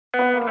Hey,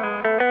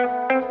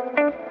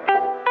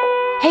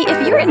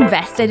 if you're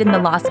invested in the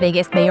Las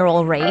Vegas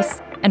mayoral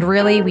race, and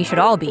really we should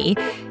all be,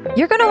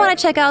 you're going to want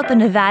to check out the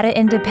Nevada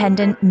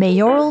Independent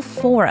Mayoral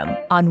Forum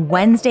on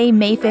Wednesday,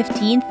 May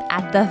 15th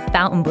at the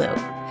Fontainebleau.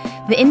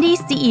 The Indy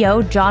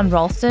CEO, John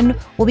Ralston,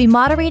 will be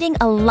moderating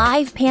a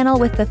live panel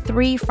with the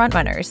three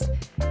frontrunners.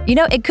 You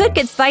know, it could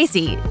get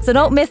spicy, so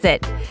don't miss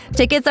it.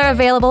 Tickets are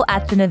available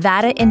at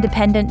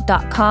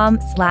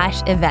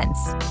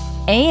thenevadaindependent.com/events.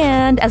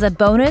 And as a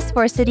bonus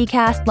for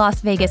CityCast Las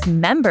Vegas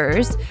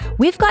members,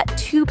 we've got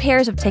 2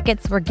 pairs of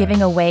tickets we're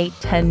giving away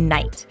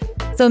tonight.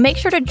 So make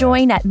sure to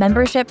join at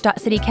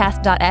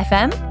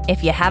membership.citycast.fm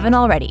if you haven't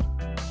already.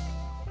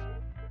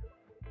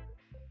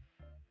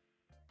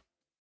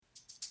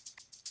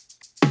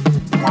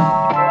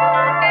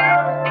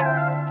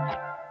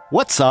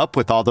 What's up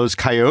with all those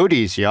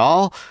Coyotes,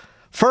 y'all?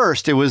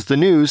 First, it was the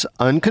news,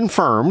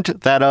 unconfirmed,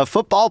 that a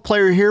football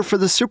player here for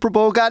the Super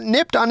Bowl got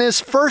nipped on his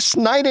first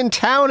night in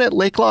town at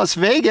Lake Las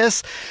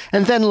Vegas.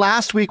 And then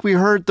last week we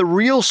heard the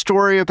real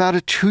story about a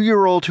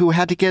 2-year-old who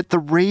had to get the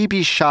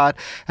rabies shot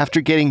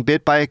after getting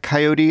bit by a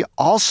coyote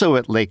also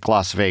at Lake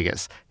Las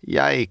Vegas.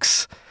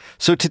 Yikes.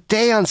 So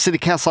today on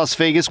CityCast Las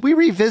Vegas, we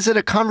revisit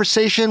a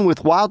conversation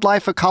with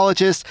wildlife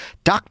ecologist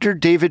Dr.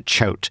 David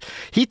Choate.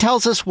 He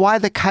tells us why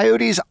the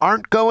coyotes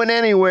aren't going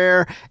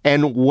anywhere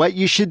and what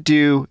you should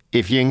do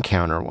if you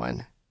encounter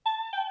one.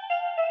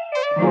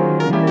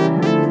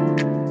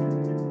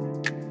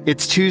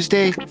 It's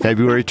Tuesday,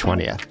 February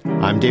 20th.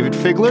 I'm David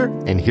Figler,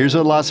 and here's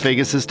what Las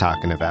Vegas is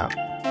talking about.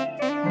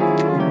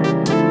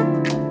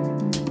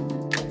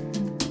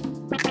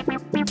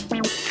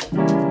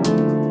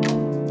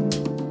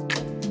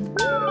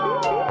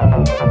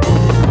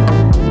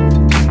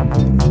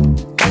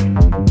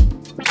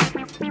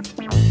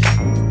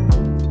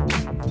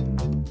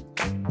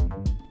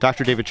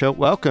 Dr. David Choate,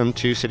 welcome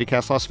to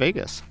CityCast Las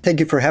Vegas.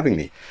 Thank you for having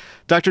me.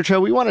 Dr.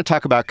 Choate, we want to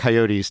talk about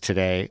coyotes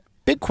today.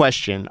 Big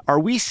question. Are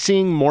we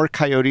seeing more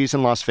coyotes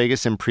in Las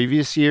Vegas in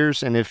previous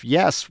years? And if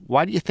yes,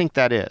 why do you think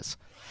that is?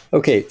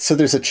 Okay, so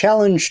there's a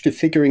challenge to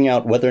figuring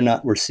out whether or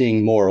not we're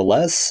seeing more or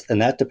less,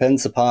 and that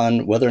depends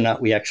upon whether or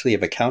not we actually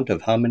have a count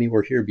of how many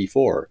were here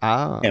before,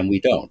 and we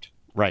don't.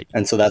 Right.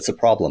 And so that's a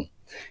problem.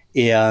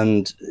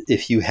 And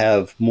if you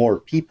have more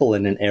people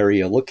in an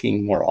area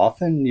looking more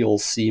often, you'll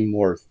see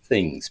more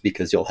things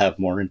because you'll have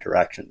more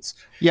interactions.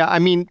 Yeah, I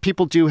mean,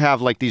 people do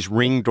have like these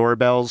Ring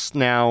doorbells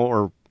now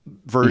or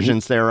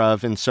versions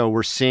thereof. And so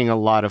we're seeing a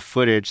lot of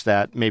footage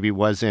that maybe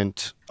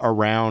wasn't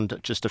around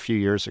just a few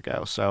years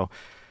ago. So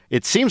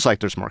it seems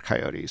like there's more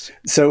coyotes.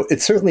 So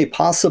it's certainly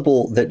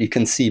possible that you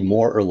can see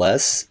more or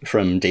less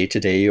from day to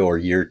day or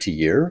year to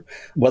year.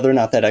 Whether or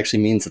not that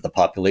actually means that the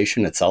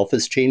population itself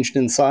has changed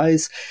in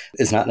size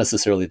is not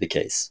necessarily the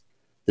case.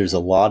 There's a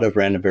lot of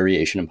random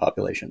variation in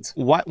populations.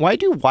 Why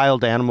do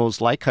wild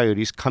animals like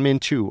coyotes come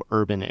into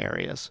urban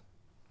areas?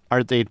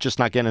 Are they just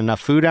not getting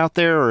enough food out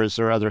there, or is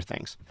there other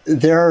things?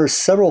 There are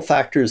several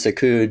factors that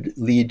could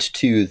lead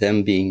to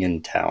them being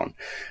in town.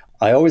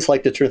 I always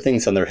like to turn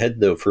things on their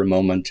head, though, for a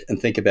moment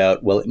and think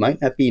about, well, it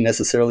might not be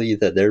necessarily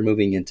that they're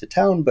moving into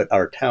town, but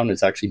our town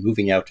is actually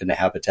moving out in a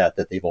habitat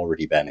that they've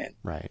already been in.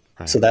 Right.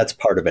 So that's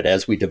part of it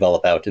as we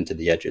develop out into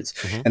the edges.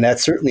 And that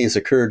certainly has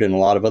occurred in a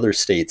lot of other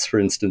states, for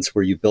instance,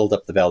 where you build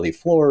up the valley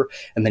floor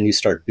and then you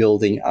start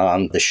building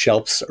on the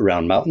shelves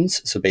around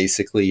mountains. So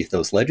basically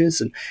those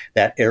ledges, and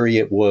that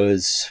area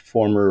was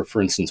former,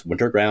 for instance,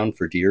 winter ground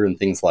for deer and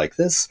things like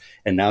this.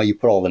 And now you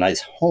put all the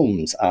nice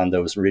homes on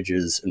those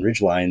ridges and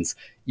ridge lines.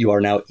 You are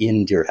now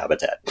in deer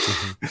habitat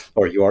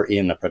or you are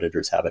in a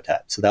predator's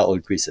habitat. So that will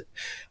increase it.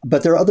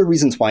 But there are other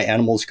reasons why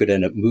animals could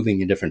end up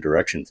moving in different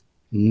directions.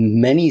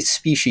 Many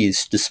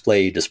species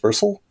display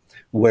dispersal,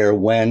 where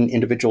when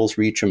individuals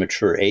reach a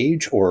mature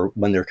age or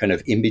when they're kind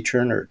of in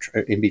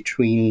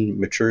between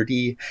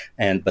maturity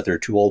but they're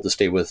too old to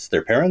stay with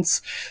their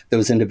parents,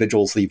 those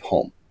individuals leave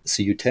home.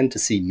 So you tend to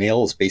see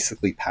males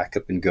basically pack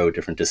up and go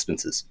different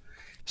distances.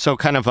 So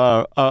kind of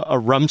a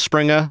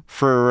rumspringa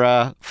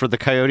for the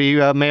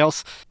coyote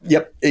males?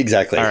 Yep,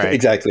 exactly. All right.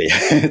 Exactly.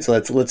 So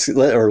let's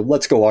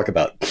go walk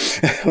about.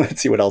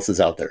 Let's see what else is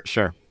out there.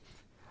 Sure.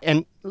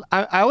 And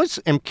I always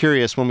am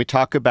curious when we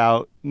talk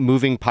about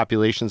moving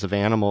populations of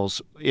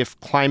animals, if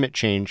climate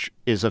change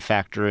is a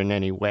factor in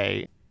any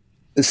way.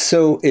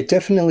 So it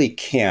definitely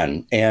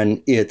can.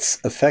 And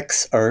its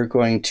effects are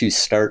going to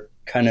start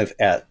kind of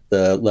at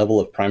the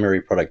level of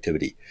primary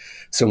productivity.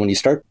 So when you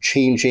start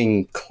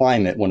changing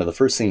climate, one of the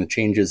first things that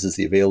changes is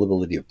the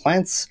availability of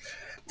plants.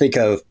 Think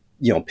of,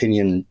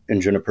 pinyon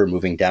and juniper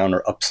moving down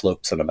or up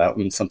slopes on a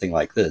mountain, something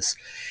like this.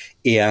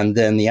 And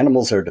then the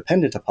animals are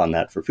dependent upon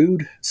that for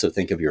food. So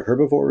think of your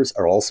herbivores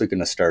are also going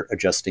to start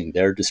adjusting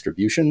their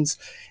distributions.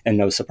 And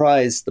no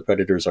surprise, the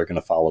predators are going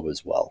to follow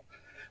as well.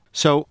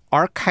 So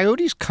are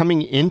coyotes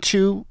coming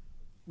into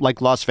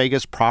like Las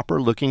Vegas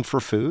proper looking for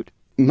food?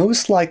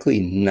 Most likely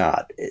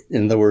not.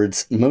 In other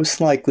words, most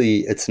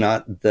likely it's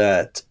not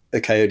that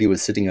a coyote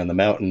was sitting on the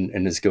mountain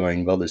and is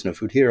going, well, there's no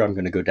food here, I'm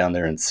going to go down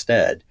there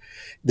instead.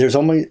 There's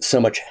only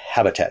so much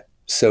habitat.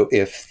 So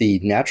if the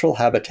natural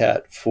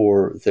habitat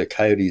for the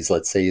coyotes,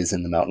 let's say, is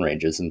in the mountain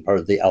ranges and part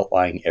of the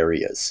outlying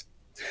areas,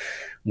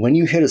 when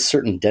you hit a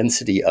certain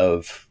density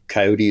of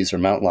coyotes or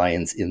mountain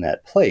lions in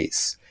that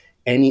place,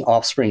 any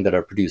offspring that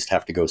are produced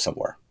have to go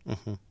somewhere.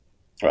 Mm-hmm.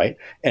 Right?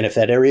 And if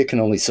that area can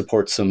only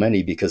support so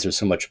many because there's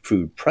so much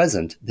food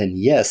present, then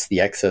yes,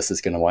 the excess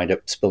is going to wind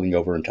up spilling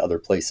over into other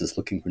places,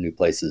 looking for new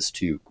places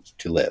to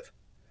live.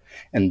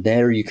 And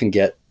there you can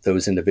get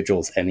those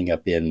individuals ending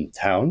up in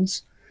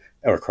towns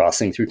or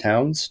crossing through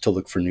towns to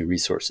look for new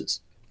resources.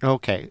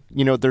 Okay.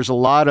 There's a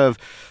lot of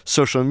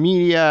social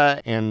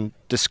media and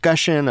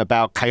discussion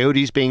about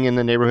coyotes being in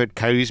the neighborhood,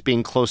 coyotes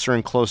being closer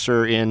and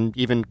closer in,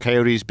 even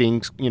coyotes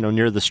being,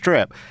 near the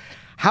strip.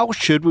 How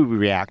should we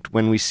react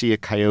when we see a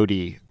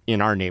coyote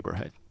in our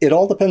neighborhood? It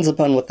all depends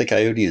upon what the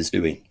coyote is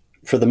doing.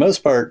 For the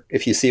most part,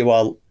 if you see a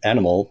wild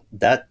animal,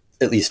 that,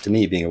 at least to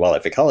me, being a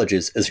wildlife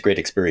ecologist, is a great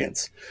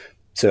experience.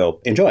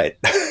 So enjoy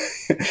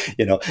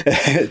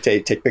it.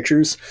 Take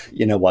pictures,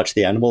 watch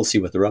the animals, see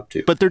what they're up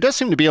to. But there does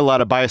seem to be a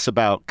lot of bias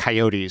about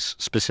coyotes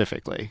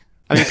specifically.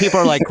 I mean, people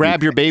are like,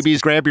 grab your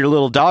babies, grab your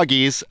little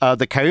doggies,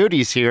 the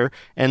coyotes here,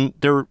 and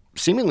they're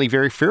seemingly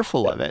very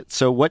fearful of it.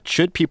 So what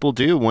should people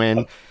do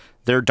when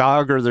their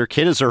dog or their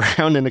kid is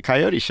around and a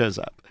coyote shows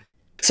up?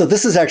 So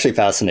this is actually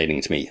fascinating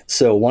to me.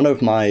 So one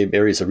of my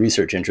areas of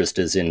research interest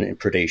is in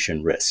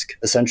predation risk,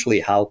 essentially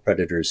how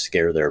predators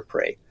scare their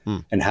prey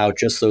and how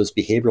just those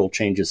behavioral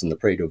changes in the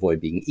prey to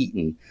avoid being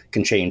eaten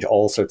can change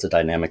all sorts of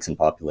dynamics in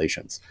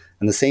populations.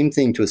 And the same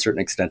thing to a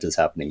certain extent is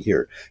happening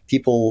here.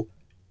 People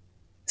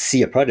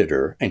see a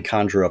predator and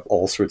conjure up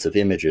all sorts of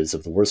images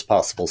of the worst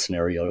possible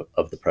scenario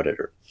of the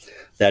predator.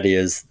 That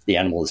is, the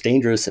animal is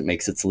dangerous, it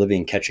makes its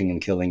living catching and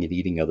killing and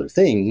eating other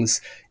things.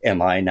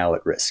 Am I now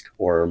at risk,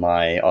 or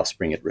my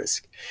offspring at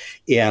risk?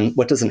 And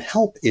what doesn't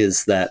help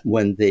is that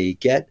when they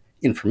get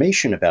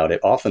information about it,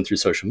 often through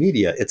social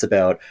media, it's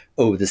about,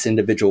 oh, this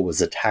individual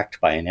was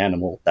attacked by an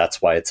animal,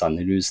 that's why it's on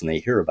the news and they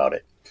hear about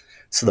it.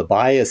 So the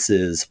bias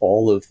is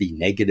all of the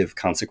negative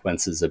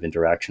consequences of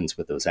interactions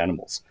with those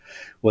animals.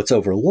 What's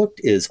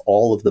overlooked is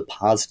all of the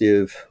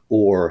positive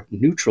or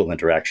neutral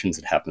interactions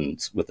that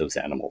happens with those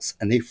animals,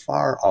 and they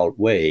far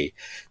outweigh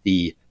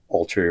the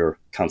ulterior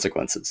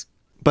consequences.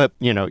 But,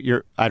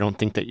 I don't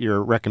think that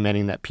you're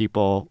recommending that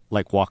people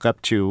walk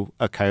up to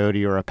a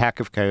coyote or a pack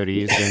of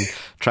coyotes and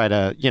try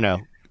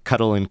to,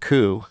 cuddle and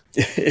coo.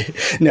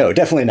 No,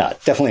 definitely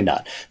not. Definitely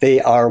not. They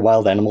are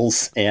wild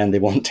animals and they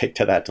won't take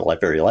to that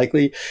very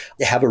likely.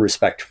 They have a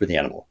respect for the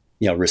animal.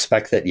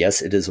 Respect that,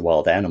 yes, it is a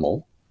wild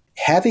animal.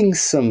 Having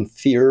some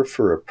fear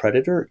for a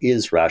predator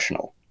is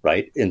rational,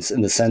 right? In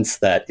the sense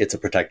that it's a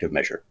protective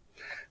measure.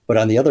 But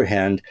on the other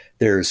hand,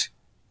 there's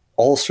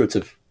all sorts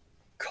of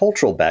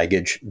cultural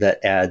baggage that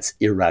adds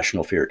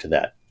irrational fear to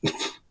that.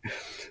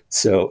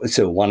 So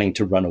wanting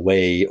to run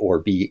away or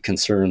be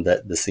concerned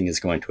that this thing is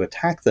going to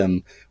attack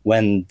them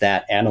when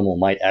that animal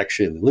might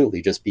actually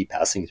literally just be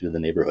passing through the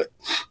neighborhood.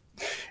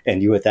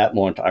 And you at that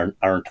moment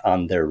aren't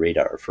on their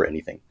radar for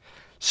anything.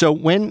 So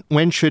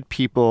when should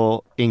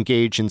people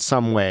engage in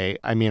some way?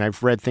 I mean,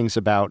 I've read things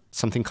about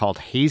something called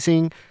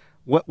hazing.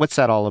 What's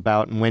that all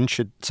about? And when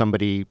should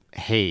somebody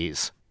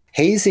haze?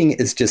 Hazing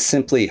is just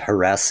simply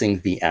harassing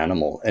the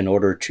animal in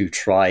order to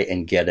try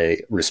and get a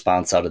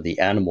response out of the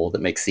animal that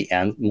makes the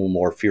animal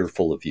more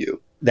fearful of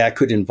you. That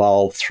could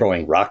involve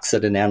throwing rocks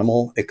at an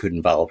animal. It could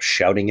involve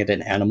shouting at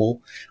an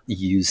animal,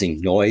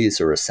 using noise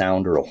or a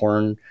sound or a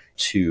horn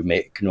to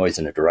make noise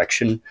in a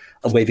direction,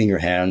 waving your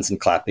hands and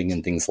clapping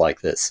and things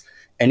like this.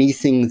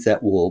 Anything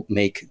that will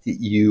make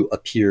you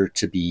appear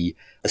to be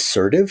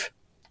assertive,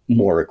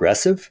 more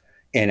aggressive,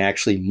 and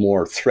actually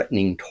more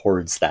threatening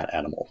towards that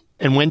animal.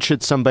 And when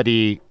should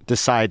somebody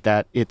decide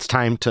that it's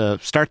time to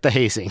start the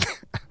hazing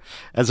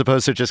as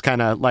opposed to just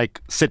kind of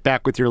sit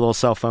back with your little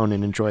cell phone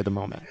and enjoy the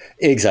moment?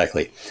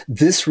 Exactly.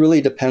 This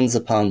really depends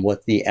upon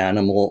what the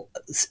animal's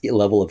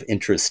level of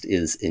interest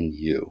is in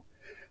you.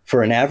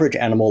 For an average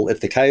animal, if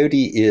the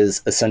coyote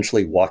is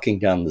essentially walking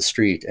down the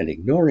street and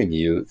ignoring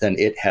you, then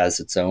it has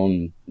its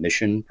own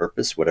mission,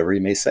 purpose, whatever you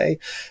may say.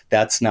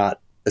 That's not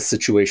a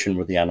situation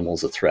where the animal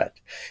is a threat.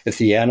 If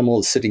the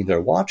animal is sitting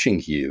there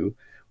watching you,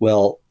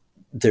 well,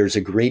 there's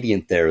a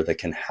gradient there that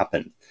can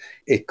happen.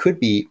 It could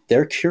be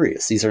they're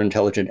curious. These are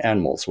intelligent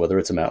animals, whether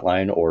it's a mountain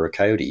lion or a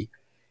coyote,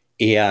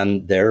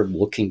 and they're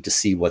looking to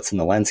see what's in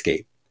the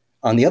landscape.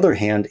 On the other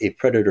hand, a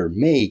predator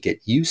may get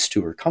used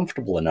to or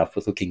comfortable enough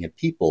with looking at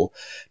people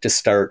to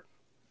start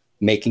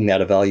making that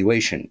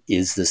evaluation.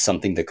 Is this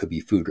something that could be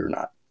food or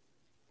not?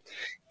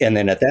 And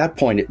then at that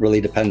point, it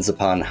really depends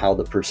upon how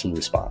the person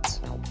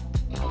responds.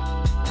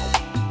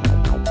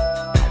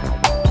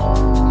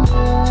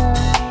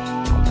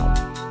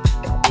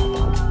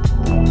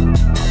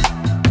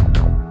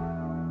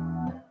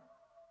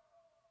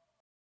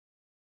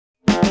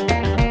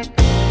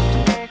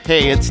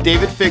 Hey, it's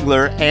David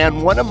Figler,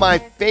 and one of my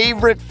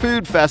favorite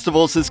food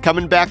festivals is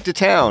coming back to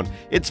town.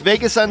 It's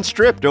Vegas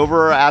Unstripped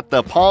over at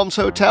the Palms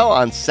Hotel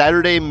on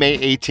Saturday, May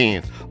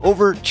 18th.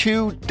 Over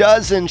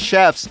 24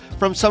 chefs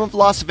from some of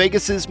Las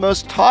Vegas's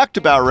most talked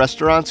about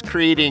restaurants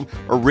creating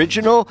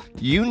original,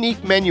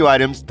 unique menu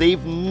items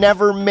they've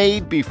never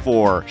made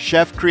before.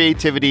 Chef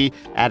creativity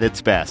at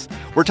its best.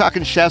 We're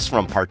talking chefs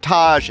from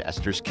Partage,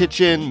 Esther's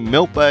Kitchen,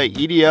 Milpa,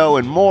 EDO,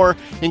 and more,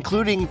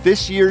 including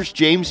this year's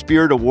James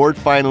Beard Award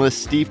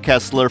finalist Steve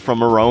Kessler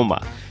from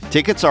Aroma.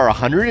 Tickets are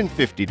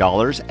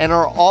 $150 and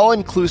are all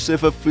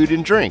inclusive of food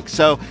and drink,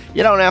 so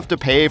you don't have to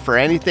pay for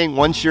anything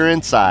once you're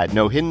inside.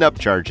 No hidden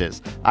upcharges.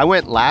 I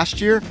went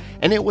last year,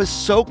 and it was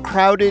so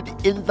crowded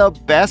in the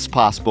best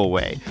possible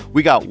way.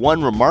 We got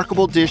one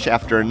remarkable dish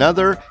after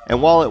another,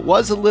 and while it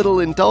was a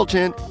little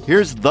indulgent,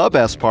 here's the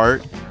best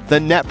part.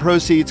 The net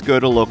proceeds go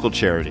to local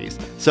charities.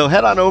 So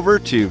head on over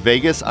to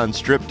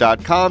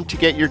vegasunstripped.com to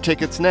get your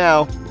tickets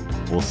now.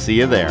 We'll see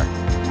you there.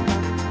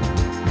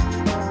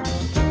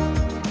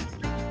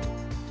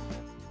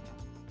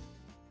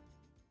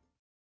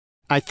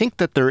 I think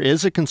that there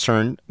is a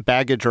concern,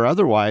 baggage or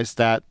otherwise,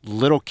 that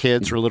little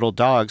kids or little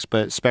dogs,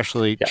 but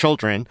especially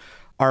children,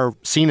 are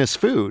seen as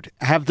food.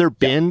 Have there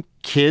been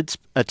kids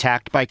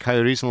attacked by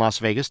coyotes in Las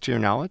Vegas, to your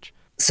knowledge?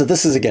 So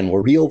this is, again,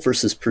 where real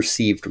versus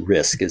perceived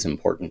risk is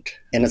important.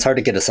 And it's hard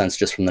to get a sense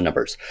just from the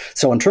numbers.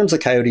 So in terms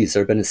of coyotes,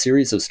 there have been a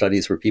series of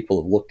studies where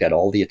people have looked at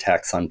all the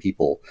attacks on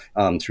people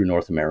through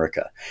North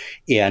America.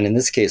 And in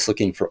this case,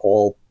 looking for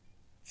all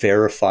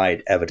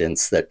verified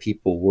evidence that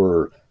people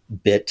were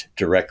bit,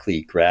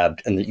 directly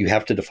grabbed, and that you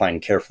have to define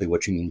carefully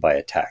what you mean by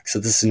attack. So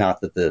this is not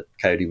that the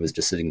coyote was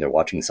just sitting there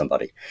watching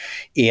somebody.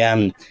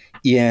 And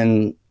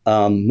in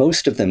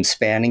most of them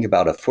spanning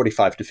about a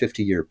 45 to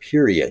 50 year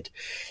period,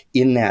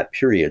 in that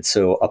period,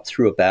 so up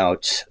through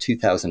about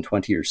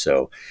 2020 or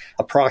so,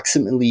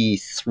 approximately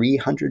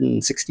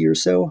 360 or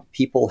so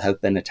people have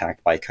been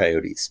attacked by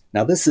coyotes.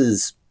 Now, this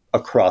is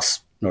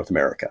across North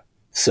America,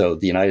 so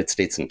the United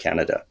States and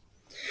Canada.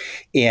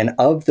 And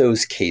of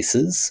those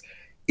cases,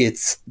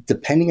 it's,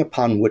 depending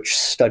upon which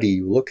study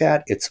you look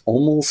at, it's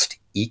almost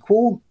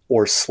equal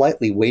or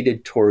slightly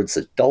weighted towards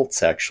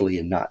adults, actually,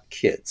 and not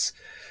kids.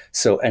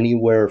 So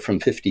anywhere from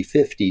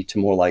 50-50 to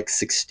more like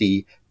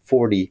 60-40,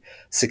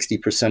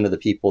 60% of the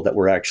people that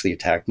were actually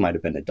attacked might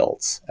have been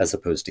adults as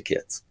opposed to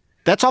kids.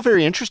 That's all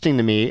very interesting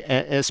to me,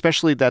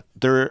 especially that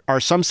there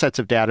are some sets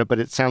of data, but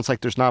it sounds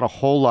like there's not a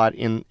whole lot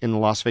in the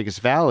Las Vegas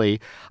Valley.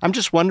 I'm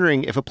just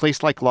wondering if a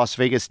place like Las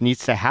Vegas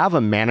needs to have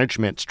a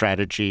management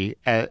strategy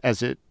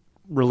as it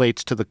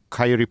relates to the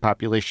coyote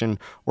population,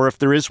 or if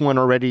there is one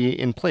already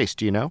in place.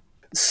 Do you know?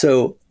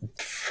 So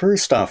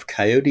first off,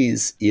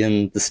 coyotes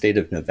in the state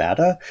of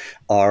Nevada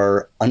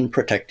are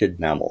unprotected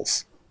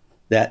mammals.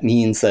 That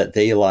means that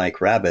they, like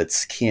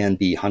rabbits, can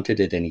be hunted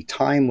at any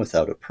time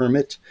without a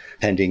permit,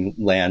 pending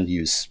land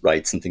use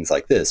rights and things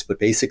like this. But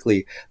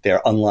basically,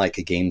 they're unlike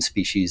a game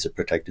species, a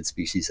protected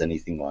species,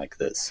 anything like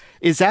this.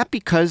 Is that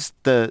because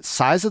the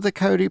size of the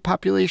coyote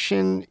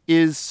population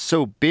is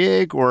so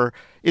big, or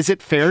is it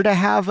fair to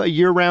have a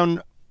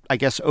year-round, I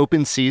guess,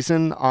 open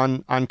season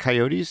on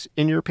coyotes,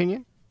 in your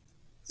opinion?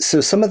 So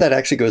some of that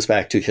actually goes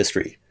back to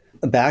history.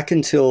 Back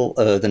until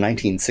the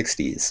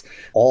 1960s,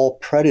 all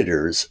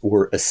predators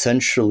were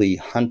essentially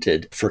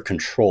hunted for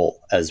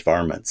control as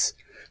varmints.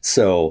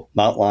 So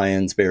mountain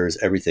lions, bears,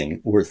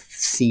 everything were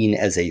seen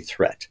as a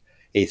threat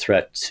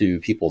to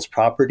people's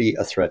property,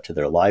 a threat to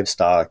their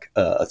livestock,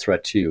 a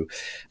threat to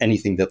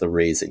anything that they're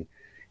raising.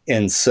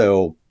 And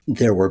so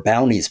there were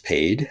bounties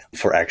paid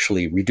for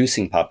actually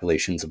reducing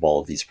populations of all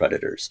of these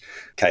predators,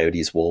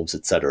 coyotes, wolves,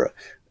 etc.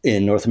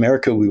 In North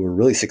America, we were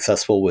really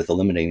successful with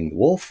eliminating the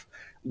wolf.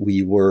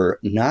 We were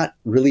not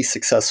really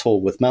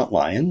successful with mountain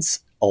lions,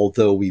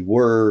 although we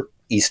were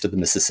east of the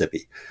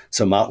Mississippi.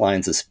 So mountain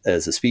lions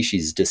as a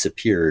species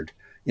disappeared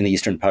in the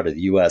eastern part of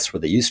the U.S. where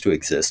they used to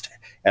exist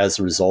as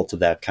a result of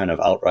that kind of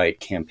outright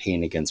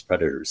campaign against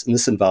predators. And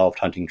this involved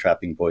hunting,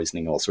 trapping,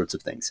 poisoning, all sorts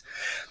of things.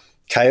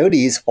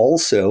 Coyotes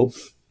also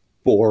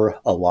bore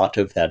a lot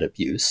of that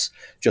abuse,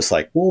 just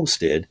like wolves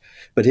did.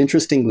 But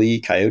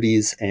interestingly,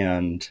 coyotes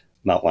and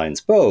mountain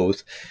lions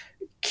both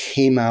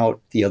came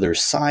out the other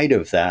side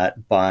of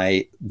that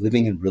by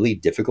living in really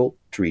difficult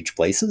to reach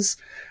places.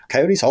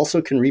 Coyotes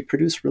also can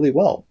reproduce really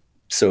well.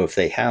 So if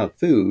they have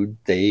food,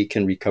 they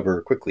can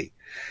recover quickly.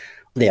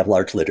 They have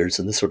large litters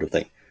and this sort of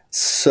thing.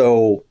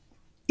 So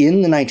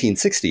in the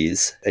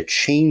 1960s, a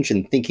change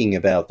in thinking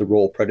about the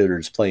role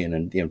predators play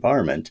in the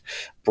environment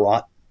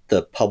brought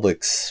the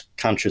public's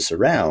conscious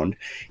around,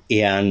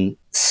 and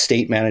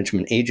state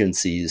management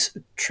agencies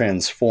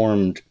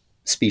transformed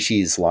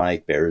species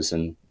like bears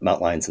and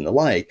mountain lions and the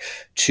like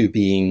to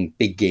being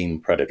big game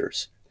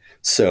predators.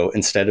 So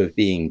instead of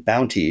being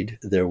bountied,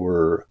 there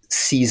were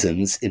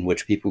seasons in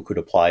which people could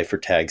apply for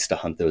tags to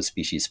hunt those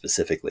species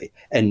specifically.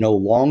 And no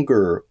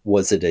longer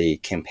was it a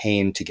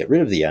campaign to get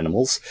rid of the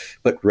animals,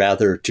 but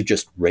rather to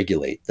just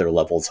regulate their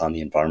levels on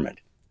the environment.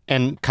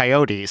 And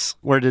coyotes,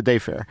 where did they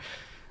fare?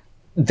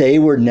 They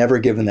were never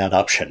given that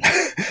option.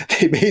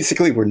 They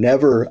basically were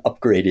never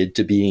upgraded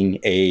to being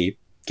a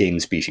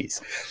game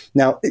species.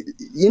 Now,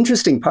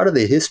 interesting part of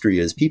the history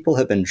is people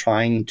have been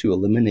trying to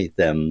eliminate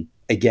them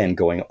again,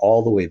 going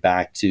all the way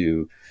back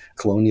to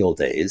colonial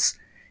days.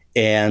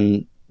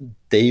 And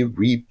they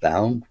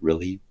rebound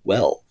really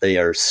well. They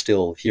are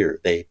still here.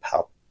 They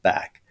pop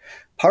back.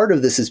 Part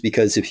of this is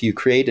because if you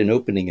create an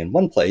opening in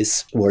one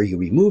place where you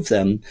remove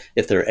them,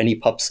 if there are any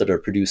pups that are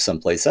produced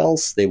someplace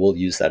else, they will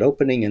use that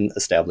opening and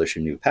establish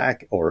a new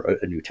pack or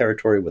a new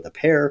territory with a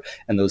pair,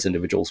 and those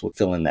individuals will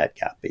fill in that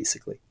gap,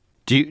 basically.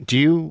 Do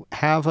you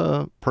have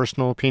a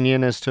personal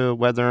opinion as to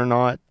whether or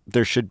not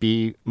there should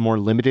be more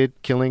limited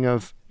killing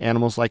of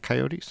animals like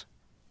coyotes,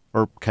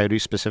 or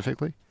coyotes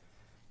specifically?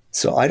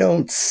 So I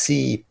don't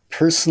see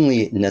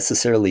personally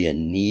necessarily a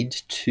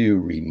need to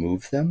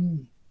remove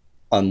them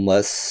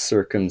unless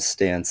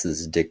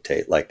circumstances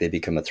dictate, like they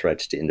become a threat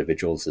to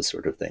individuals, this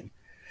sort of thing.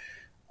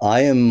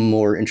 I am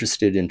more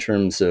interested in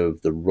terms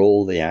of the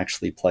role they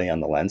actually play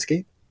on the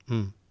landscape.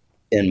 Hmm.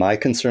 And my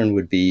concern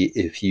would be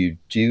if you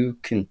do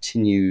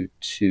continue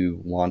to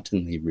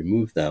wantonly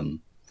remove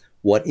them,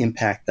 what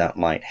impact that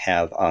might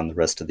have on the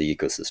rest of the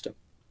ecosystem.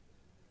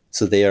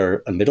 So they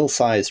are a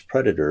middle-sized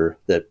predator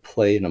that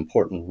play an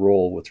important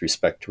role with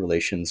respect to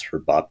relations for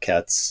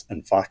bobcats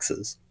and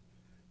foxes.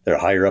 They're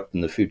higher up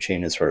in the food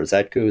chain as far as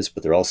that goes,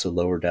 but they're also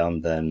lower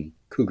down than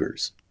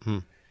cougars. Hmm.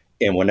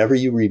 And whenever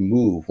you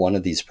remove one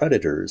of these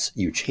predators,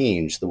 you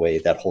change the way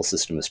that whole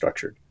system is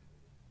structured.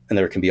 And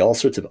there can be all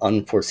sorts of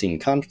unforeseen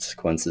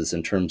consequences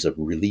in terms of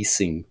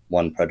releasing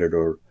one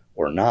predator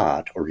or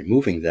not, or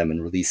removing them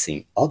and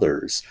releasing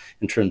others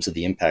in terms of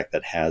the impact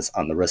that has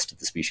on the rest of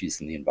the species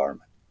and the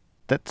environment.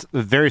 That's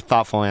a very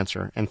thoughtful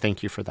answer, and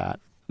thank you for that.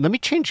 Let me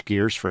change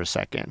gears for a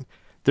second.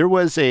 There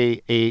was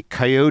a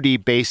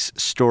coyote-based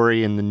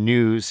story in the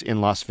news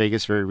in Las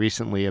Vegas very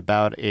recently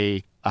about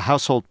a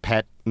household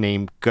pet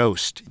named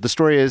Ghost. The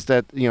story is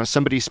that,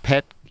 somebody's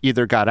pet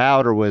either got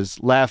out or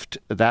was left.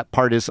 That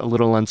part is a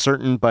little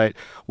uncertain, but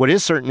what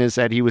is certain is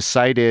that he was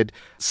sighted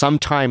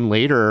sometime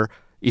later,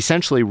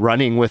 essentially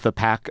running with a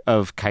pack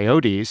of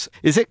coyotes.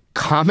 Is it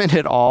common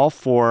at all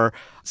for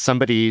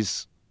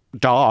somebody's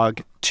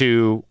dog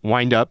to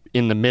wind up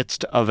in the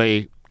midst of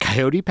a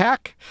coyote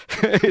pack?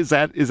 Is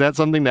that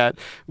something that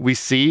we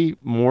see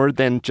more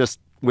than just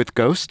with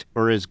Ghost,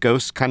 or is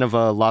Ghost kind of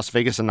a Las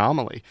Vegas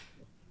anomaly?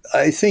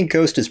 I think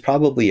Ghost is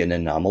probably an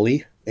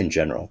anomaly in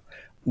general.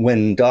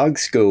 When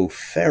dogs go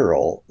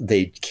feral,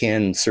 they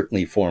can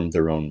certainly form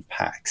their own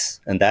packs,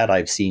 and that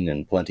I've seen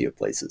in plenty of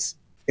places.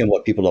 And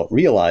what people don't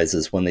realize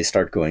is when they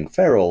start going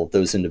feral,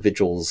 those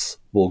individuals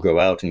will go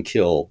out and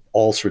kill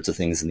all sorts of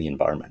things in the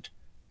environment,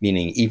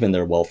 meaning even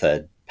their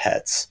well-fed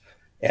pets,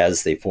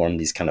 as they form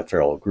these kind of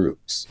feral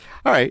groups.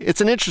 All right.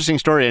 It's an interesting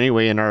story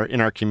anyway in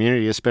our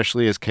community,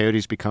 especially as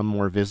coyotes become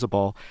more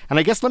visible. And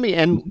I guess let me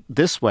end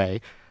this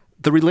way.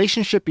 The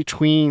relationship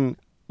between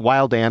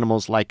wild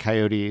animals like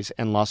coyotes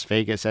and Las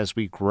Vegas as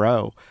we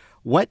grow,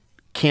 what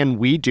can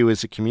we do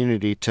as a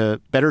community to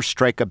better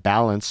strike a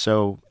balance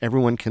so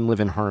everyone can live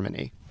in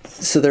harmony?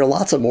 So there are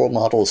lots of role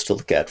models to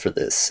look at for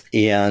this,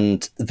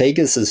 and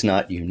Vegas is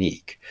not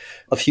unique.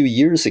 A few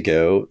years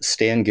ago,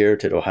 Stan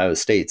Garrett at Ohio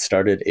State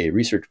started a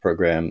research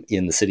program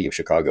in the city of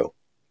Chicago,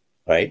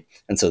 right?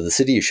 And so the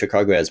city of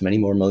Chicago has many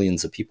more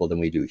millions of people than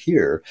we do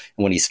here.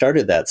 And when he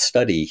started that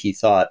study, he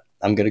thought,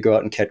 I'm going to go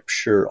out and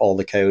capture all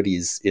the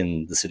coyotes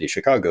in the city of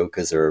Chicago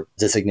because they're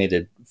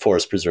designated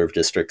forest preserve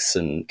districts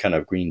and kind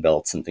of green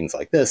belts and things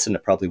like this, and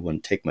it probably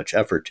wouldn't take much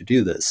effort to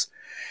do this.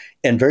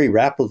 And very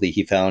rapidly,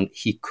 he found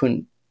he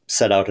couldn't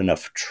set out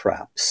enough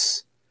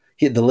traps.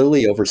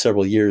 Literally over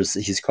several years,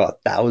 he's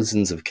caught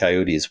thousands of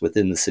coyotes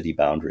within the city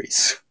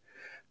boundaries.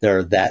 There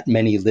are that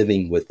many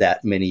living with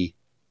that many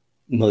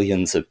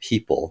millions of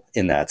people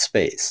in that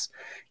space.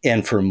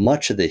 And for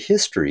much of the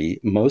history,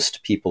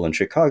 most people in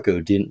Chicago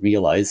didn't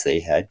realize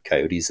they had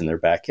coyotes in their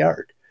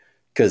backyard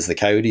because the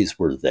coyotes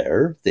were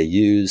there. They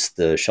used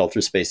the shelter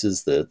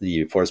spaces,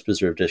 the forest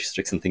preserve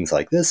districts and things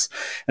like this,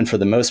 and for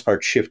the most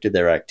part shifted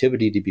their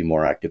activity to be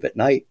more active at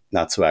night,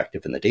 not so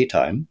active in the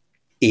daytime.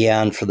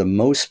 And for the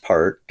most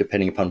part,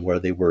 depending upon where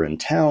they were in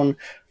town,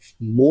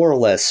 more or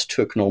less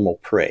took normal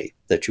prey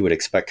that you would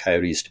expect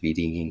coyotes to be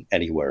eating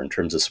anywhere in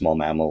terms of small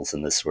mammals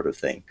and this sort of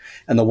thing.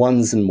 And the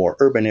ones in more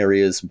urban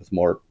areas with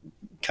more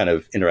kind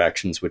of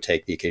interactions would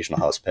take the occasional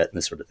house pet and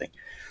this sort of thing.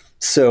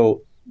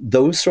 So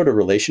those sort of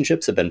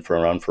relationships have been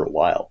around for a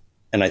while.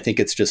 And I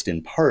think it's just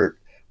in part,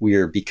 we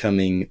are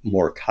becoming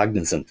more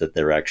cognizant that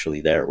they're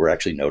actually there. We're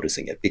actually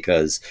noticing it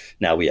because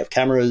now we have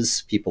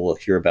cameras, people will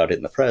hear about it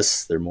in the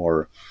press, they're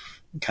more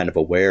kind of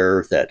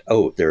aware that,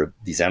 there are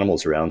these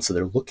animals around, so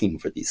they're looking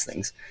for these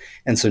things.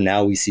 And so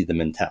now we see them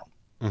in town.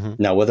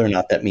 Mm-hmm. Now, whether or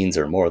not that means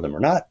there are more of them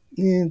or not,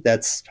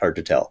 that's hard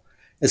to tell.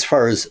 As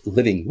far as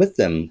living with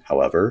them,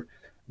 however,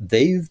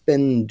 they've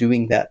been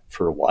doing that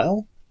for a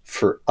while.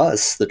 For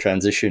us, the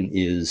transition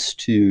is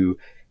to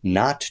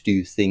not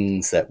do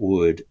things that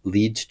would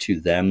lead to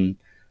them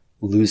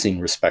losing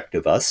respect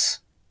of us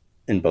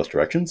in both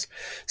directions.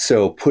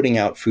 So putting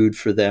out food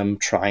for them,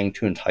 trying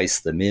to entice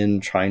them in,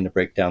 trying to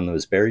break down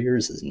those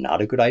barriers is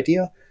not a good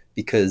idea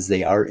because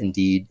they are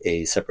indeed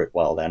a separate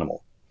wild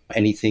animal.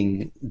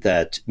 Anything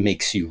that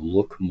makes you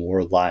look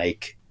more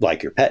like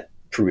your pet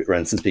for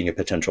instance, being a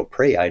potential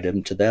prey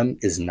item to them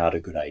is not a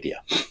good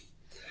idea.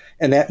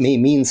 And that may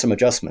mean some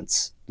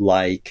adjustments,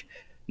 like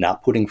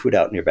not putting food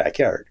out in your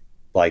backyard,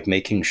 like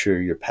making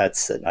sure your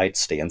pets at night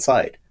stay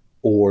inside,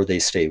 or they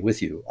stay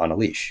with you on a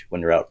leash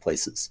when you're out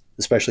places,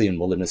 especially in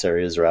wilderness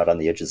areas or out on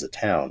the edges of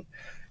town.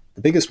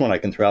 The biggest one I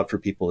can throw out for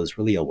people is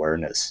really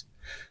awareness.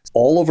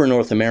 All over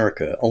North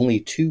America, only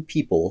 2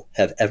 people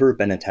have ever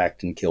been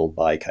attacked and killed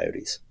by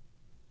coyotes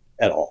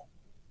at all.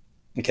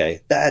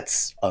 Okay,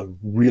 that's a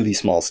really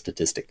small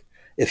statistic.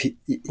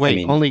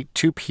 Only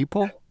 2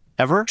 people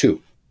ever?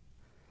 2.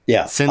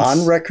 Yeah,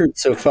 on record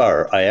so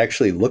far, I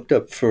actually looked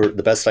up for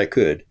the best I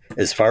could.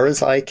 As far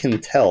as I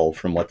can tell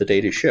from what the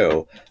data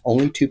show,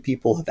 only 2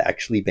 people have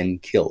actually been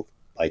killed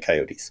by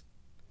coyotes.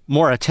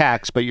 More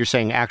attacks, but you're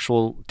saying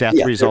actual death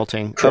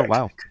resulting. Correct. Oh,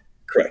 wow.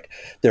 Correct.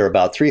 There are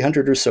about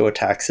 300 or so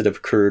attacks that have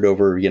occurred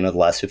over, the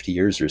last 50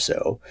 years or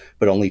so,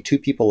 but only 2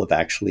 people have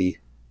actually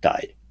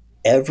died.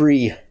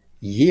 Every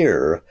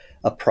year,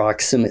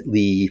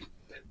 approximately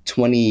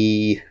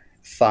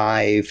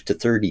 25 to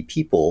 30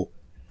 people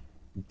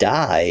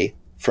die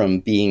from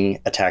being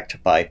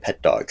attacked by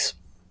pet dogs.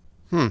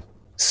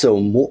 So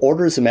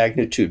orders of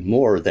magnitude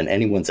more than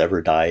anyone's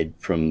ever died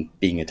from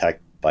being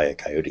attacked by a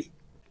coyote.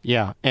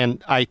 Yeah,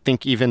 and I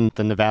think even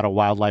the Nevada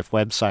Wildlife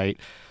website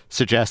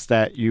suggests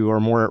that you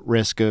are more at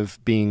risk of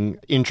being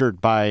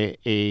injured by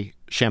a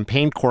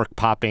champagne cork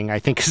popping, I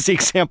think is the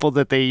example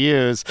that they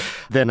use,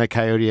 than a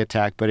coyote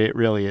attack. But it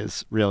really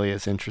is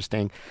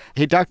interesting.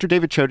 Hey, Dr.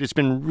 David Choate, it's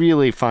been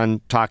really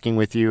fun talking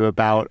with you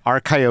about our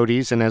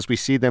coyotes. And as we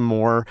see them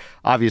more,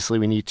 obviously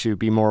we need to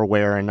be more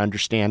aware and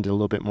understand it a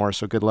little bit more.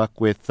 So good luck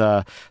with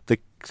the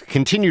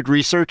continued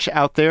research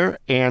out there.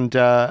 And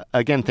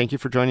again, thank you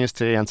for joining us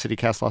today on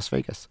CityCast Las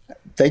Vegas.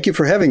 Thank you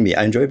for having me.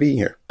 I enjoy being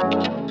here.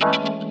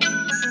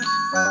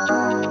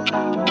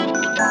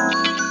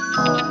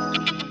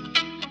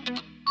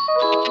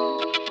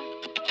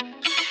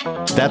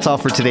 That's all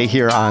for today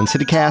here on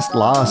CityCast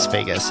Las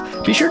Vegas.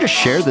 Be sure to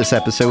share this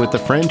episode with a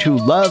friend who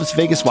loves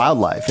Vegas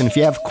wildlife. And if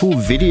you have a cool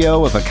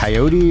video of a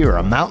coyote or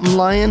a mountain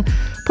lion,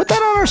 put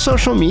that on our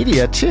social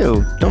media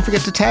too. Don't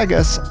forget to tag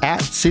us at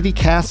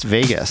CityCast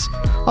Vegas.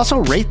 Also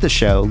rate the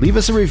show, leave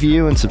us a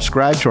review, and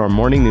subscribe to our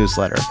morning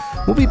newsletter.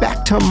 We'll be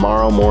back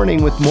tomorrow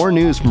morning with more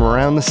news from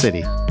around the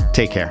city.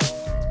 Take care.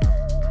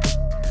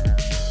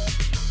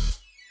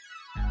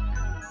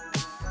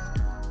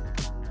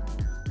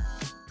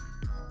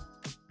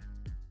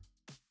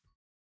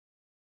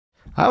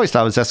 I always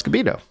thought it was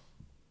Escobedo.